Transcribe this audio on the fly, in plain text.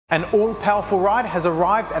An all-powerful ride has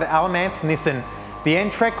arrived at Alan Mance Nissan, the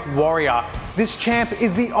N-TREK Warrior. This champ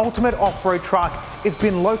is the ultimate off-road truck. It's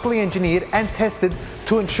been locally engineered and tested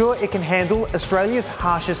to ensure it can handle Australia's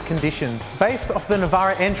harshest conditions. Based off the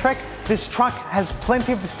Navara N-TREK, this truck has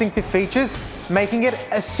plenty of distinctive features, making it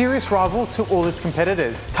a serious rival to all its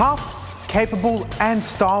competitors. Tough, capable and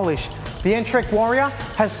stylish, the N-TREK Warrior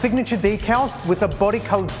has signature decals with a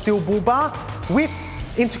body-coloured steel bull bar with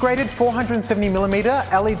integrated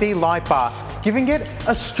 470mm LED light bar, giving it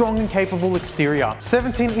a strong and capable exterior.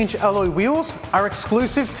 17-inch alloy wheels are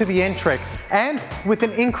exclusive to the N-TREK, and with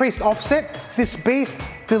an increased offset, this beast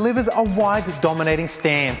delivers a wide, dominating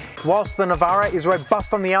stance. Whilst the Navara is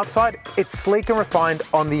robust on the outside, it's sleek and refined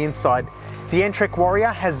on the inside. The N-TREK Warrior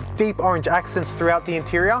has deep orange accents throughout the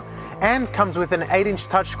interior and comes with an 8-inch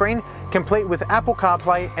touchscreen complete with Apple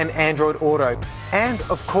CarPlay and Android Auto. And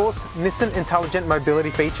of course, Nissan intelligent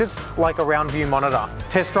mobility features like a round view monitor.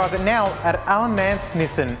 Test drive it now at Alan Mance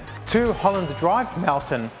Nissan, 2 Holland Drive,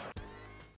 Melton.